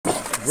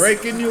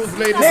Breaking news,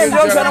 ladies Name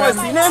and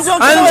gentlemen. Name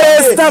Junction.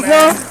 Andre, stop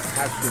now.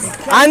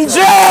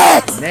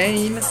 Andre!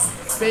 Nain,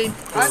 St.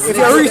 If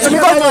you reach me,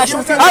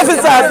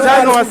 officer,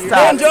 I know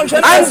stop.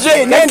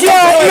 Andre,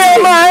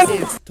 name man.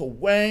 Is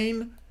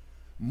Tuwaine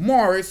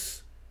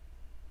Morris.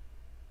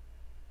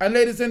 And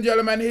ladies and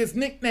gentlemen, his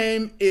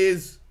nickname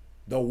is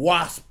the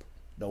Wasp.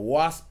 The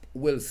Wasp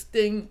will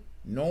sting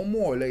no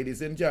more,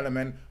 ladies and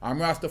gentlemen. I'm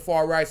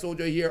Rastafari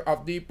Soldier here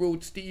of Deep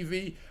Roots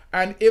TV.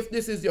 And if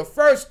this is your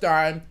first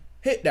time,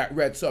 hit that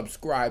red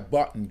subscribe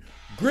button.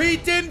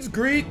 Greetings,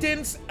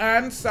 greetings,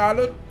 and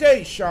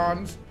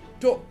salutations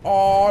to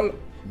all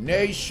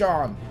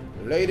nations.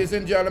 Ladies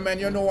and gentlemen,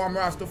 you know I'm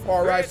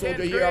Rastafari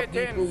Soldier here of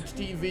Deep Roots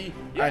TV.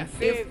 And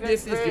if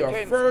this is your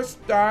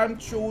first time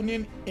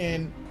tuning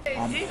in,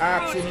 I'm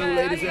asking you,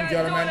 ladies and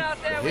gentlemen,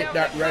 to hit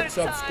that red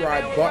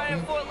subscribe button,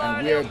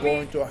 and we're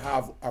going to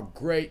have a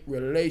great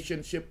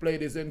relationship,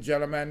 ladies and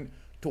gentlemen.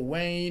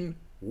 Tuwaine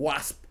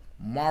Wasp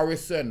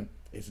Morrison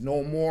is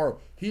no more.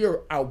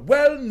 Here, a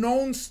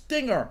well-known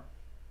stinger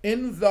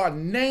in the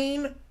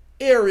Nain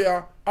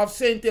area of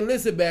St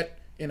Elizabeth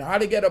in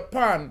Alligator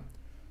Pond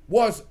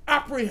was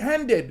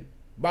apprehended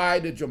by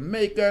the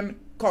Jamaican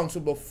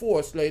Constabulary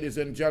Force, ladies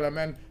and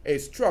gentlemen. A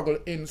struggle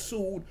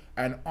ensued,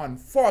 and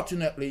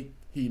unfortunately,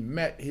 he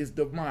met his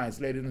demise,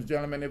 ladies and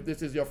gentlemen. If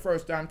this is your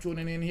first time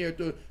tuning in here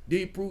to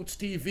Deep Roots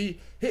TV,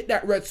 hit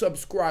that red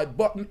subscribe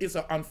button. It's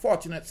an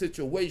unfortunate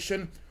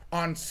situation.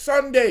 On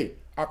Sunday,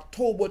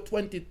 October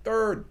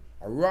 23rd,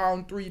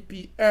 around 3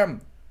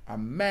 p.m., a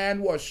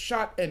man was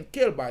shot and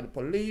killed by the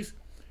police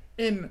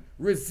in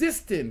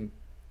resisting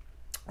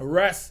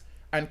arrest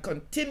and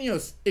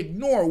continuous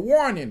ignore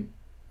warning.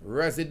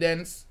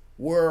 Residents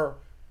were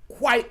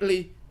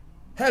quietly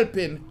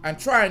helping and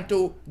trying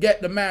to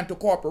get the man to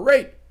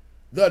cooperate.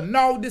 The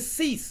now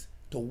deceased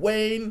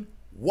Tuwaine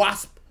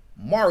Wasp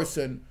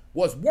Morrison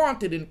was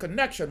wanted in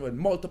connection with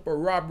multiple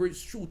robberies,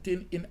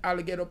 shooting in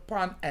Alligator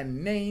Pond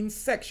and Nain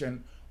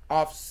section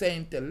of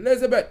St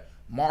Elizabeth.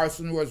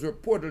 Morrison was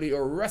reportedly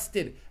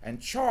arrested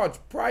and charged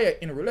prior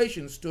in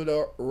relations to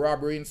the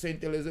robbery in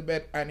St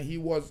Elizabeth, and he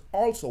was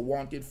also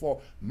wanted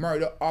for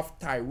murder of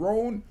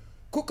Tyrone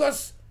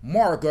Cookus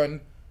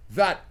Morgan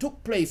that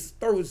took place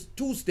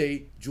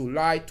Tuesday,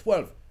 July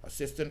 12th.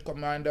 Assistant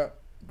Commander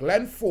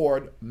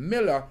Glenford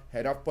Miller,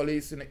 head of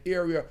police in the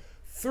Area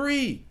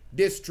 3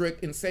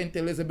 district in St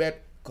Elizabeth,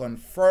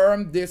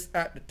 confirmed this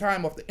at the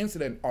time of the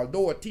incident,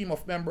 although a team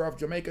of members of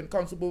Jamaica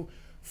Constabulary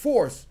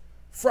Force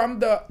from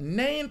the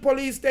Nain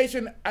police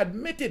station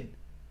admitted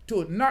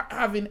to not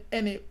having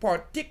any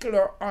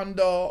particular on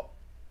the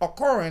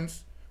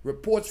occurrence.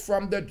 Reports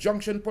from the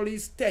Junction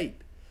Police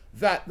state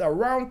that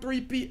around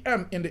 3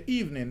 p.m. in the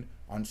evening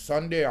on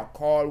Sunday, a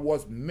call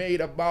was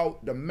made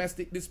about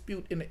domestic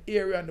dispute in the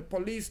area, and the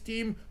police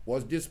team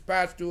was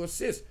dispatched to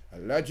assist.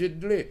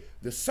 Allegedly,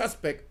 the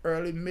suspect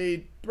early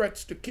made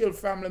threats to kill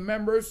family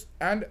members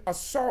and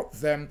assault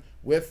them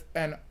with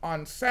an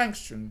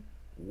unsanctioned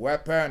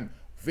weapon.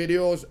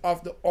 Videos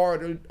of the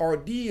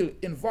ordeal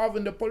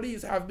involving the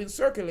police have been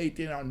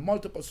circulating on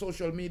multiple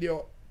social media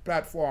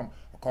platforms.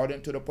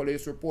 According to the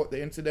police report,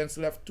 the incidents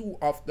left two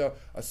of the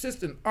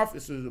assistant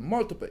officers with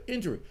multiple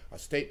injury. A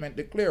statement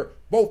declared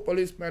both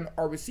policemen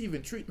are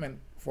receiving treatment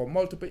for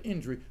multiple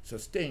injury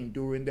sustained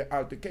during the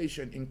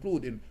altercation,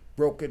 including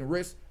broken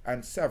wrists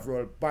and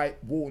several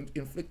bite wounds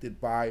inflicted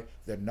by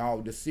the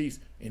now deceased.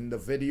 In the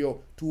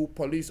video, two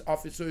police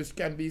officers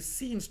can be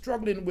seen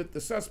struggling with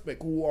the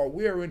suspect, who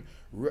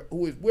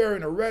is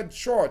wearing a red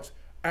shorts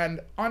and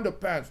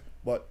underpants.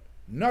 But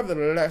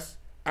nevertheless,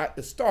 at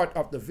the start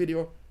of the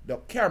video, the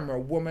camera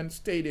woman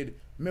stated,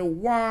 "Me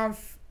want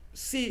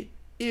see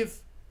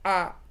if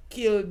I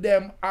kill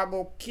them, I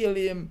go kill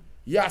him.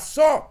 Yes,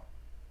 sir."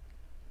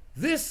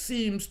 This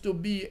seems to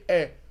be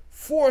a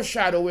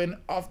foreshadowing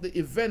of the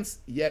events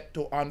yet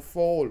to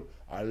unfold.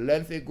 A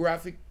lengthy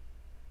graphic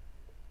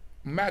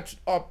matched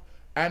up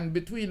and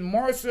between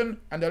Morrison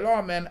and the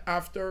lawman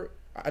after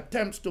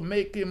attempts to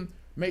make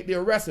the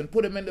arrest and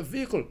put him in the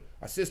vehicle.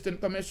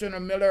 Assistant Commissioner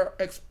Miller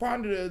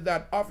expounded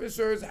that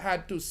officers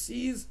had to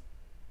seize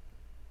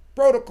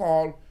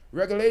protocol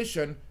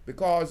regulation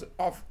because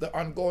of the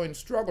ongoing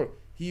struggle.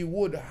 He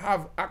would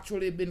have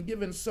actually been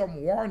given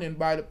some warning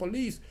by the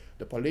police.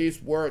 The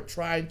police were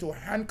trying to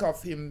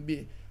handcuff him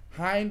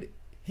behind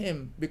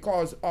him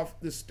because of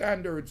the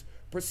standards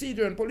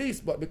procedure in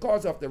police, but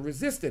because of the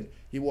resistance,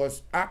 he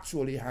was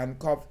actually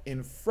handcuffed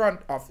in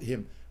front of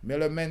him.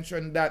 Miller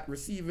mentioned that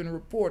receiving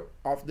report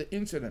of the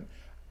incident.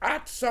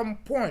 At some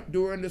point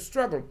during the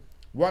struggle,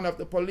 one of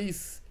the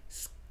police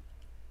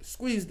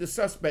squeezed the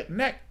suspect's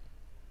neck,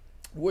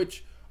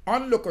 which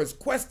onlookers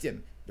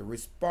questioned. The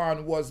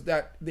response was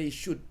that they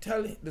should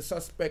tell the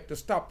suspect to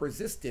stop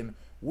resisting,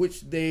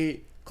 which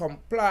they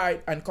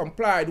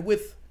complied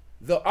with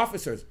the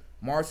officers.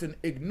 Morrison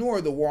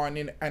ignored the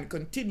warning and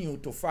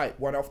continued to fight.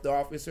 One of the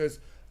officers'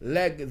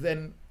 leg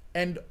then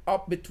ended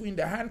up between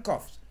the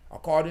handcuffs.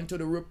 According to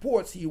the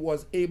reports, he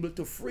was able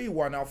to free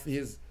one of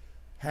his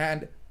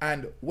hand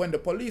And when the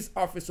police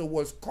officer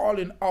was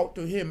calling out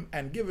to him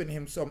and giving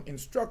him some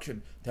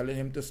instruction, telling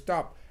him to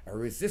stop, a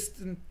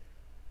resistance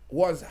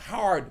was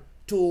hard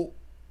to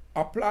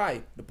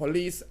apply. The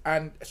police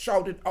and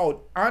shouted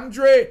out,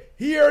 "Andre,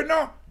 here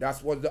now!"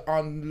 That's what the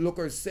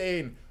onlookers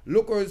saying.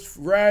 Lookers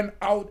ran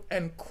out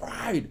and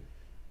cried,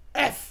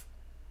 "F,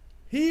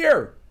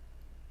 here!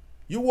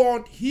 You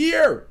won't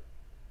hear!"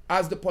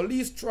 As the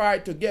police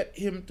tried to get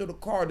him to the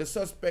car, the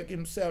suspect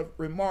himself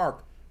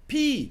remarked,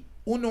 "P,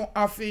 uno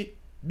afi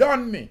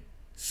done me,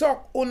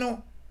 suck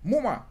uno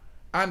muma."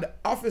 And the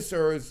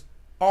officers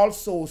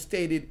also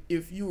stated,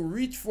 "If you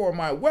reach for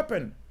my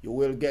weapon, you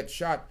will get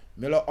shot."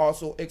 Miller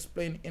also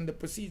explained in the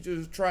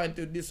procedures trying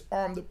to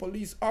disarm the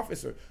police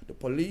officer. The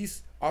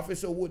police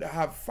officer would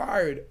have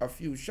fired a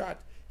few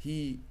shots.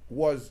 He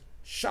was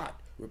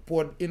shot.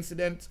 Reported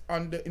incidents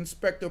on the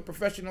Inspector of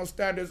Professional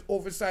Standards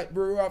Oversight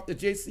Bureau of the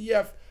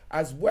JCF,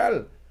 as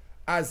well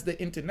as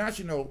the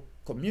International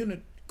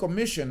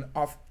Commission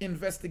of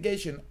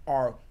Investigation,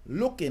 are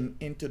looking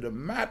into the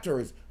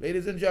matters.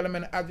 Ladies and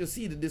gentlemen, as you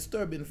see the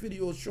disturbing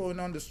videos showing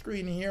on the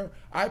screen here,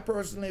 I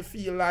personally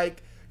feel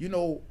like, you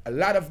know, a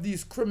lot of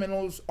these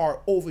criminals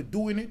are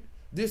overdoing it.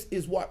 This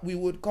is what we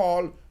would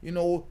call, you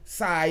know,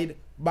 side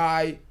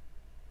by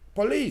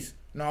police.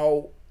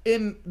 Now,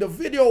 in the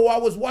video, I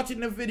was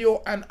watching the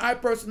video, and I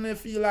personally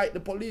feel like the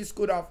police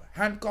could have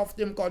handcuffed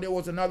him, because there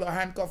was another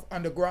handcuff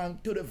on the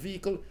ground to the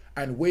vehicle,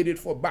 and waited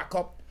for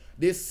backup.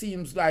 This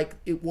seems like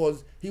he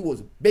was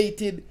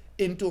baited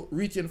into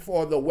reaching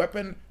for the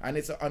weapon, and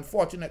it's an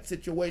unfortunate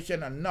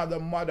situation. Another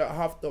mother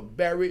have to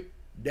bury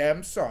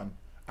them son,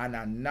 and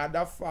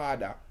another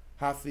father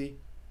have to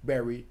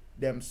bury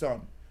them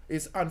son.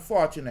 It's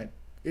unfortunate.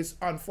 It's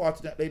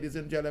unfortunate, ladies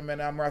and gentlemen.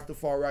 I'm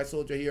Rastafari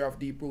Soldier here of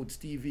Deep Roots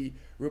TV,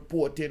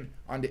 reporting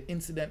on the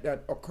incident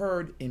that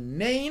occurred in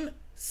Nain,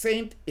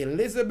 St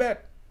Elizabeth,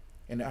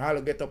 in the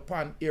Alligator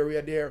Pond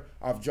area there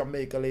of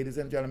Jamaica. Ladies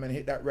and gentlemen,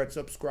 hit that red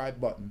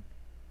subscribe button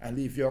and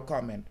leave your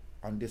comment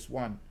on this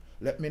one.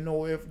 Let me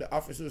know if the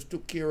officers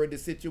took care of the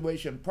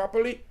situation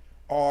properly,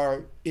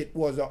 or it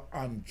was an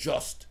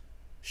unjust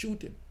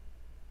shooting.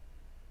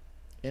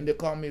 In the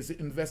comments,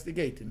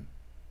 investigating.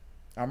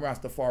 I'm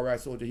Rastafari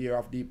Soldier here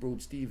of Deep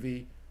Roots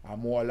TV. I'm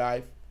more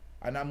life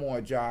and I'm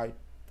more joy.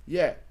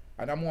 Yeah,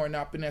 and I'm more in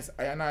happiness.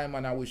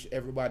 I wish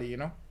everybody, you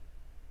know.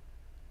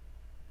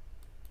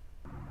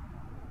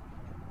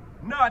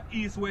 North,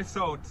 East, West,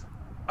 South.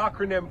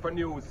 Acronym for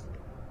news.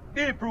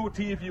 Deep Root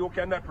TV, you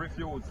cannot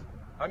refuse.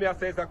 And I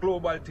say it's a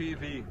global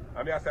TV.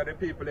 And I say the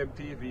people in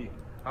TV.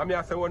 And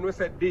I say when we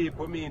say deep,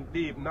 we mean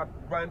deep, not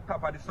on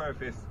top of the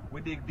surface.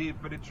 We dig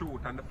deep for the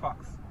truth and the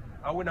facts.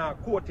 And we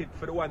not quote it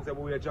for the ones that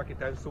wear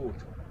jacket and suit.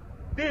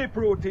 Deep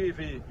Root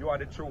TV, you are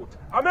the truth.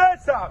 I'm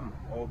Sam.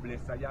 Oh,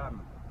 bless I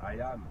am. I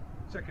am.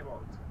 Check him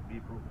out.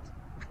 Deep Root.